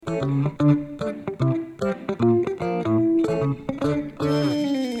Hello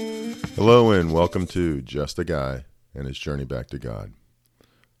and welcome to Just a Guy and His Journey Back to God.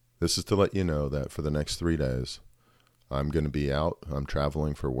 This is to let you know that for the next 3 days, I'm going to be out. I'm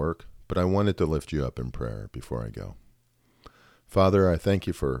traveling for work, but I wanted to lift you up in prayer before I go. Father, I thank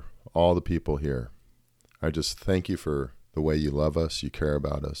you for all the people here. I just thank you for the way you love us, you care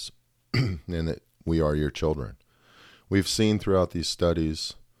about us, and that we are your children. We've seen throughout these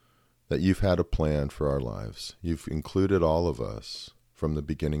studies that you've had a plan for our lives. You've included all of us from the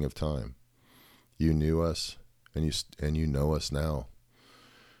beginning of time. You knew us, and you know us now.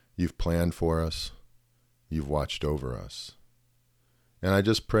 You've planned for us. You've watched over us. And I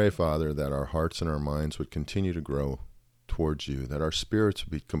just pray, Father, that our hearts and our minds would continue to grow towards you, that our spirits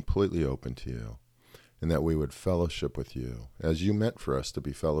would be completely open to you, and that we would fellowship with you as you meant for us to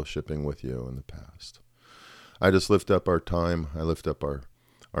be fellowshipping with you in the past. I just lift up our time. I lift up our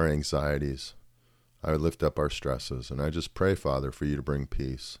anxieties. I lift up our stresses, and I just pray, Father, for you to bring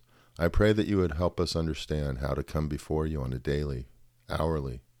peace. I pray that you would help us understand how to come before you on a daily,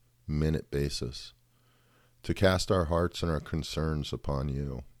 hourly, minute basis, to cast our hearts and our concerns upon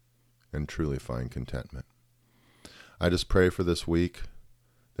you and truly find contentment. I just pray for this week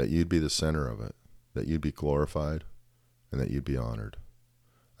that you'd be the center of it, that you'd be glorified, and that you'd be honored.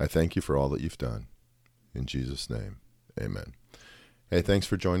 I thank you for all that you've done. In Jesus' name, amen. Hey, thanks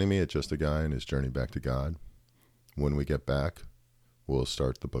for joining me at Just a Guy and His Journey Back to God. When we get back, we'll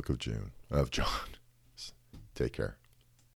start the book of John. Take care.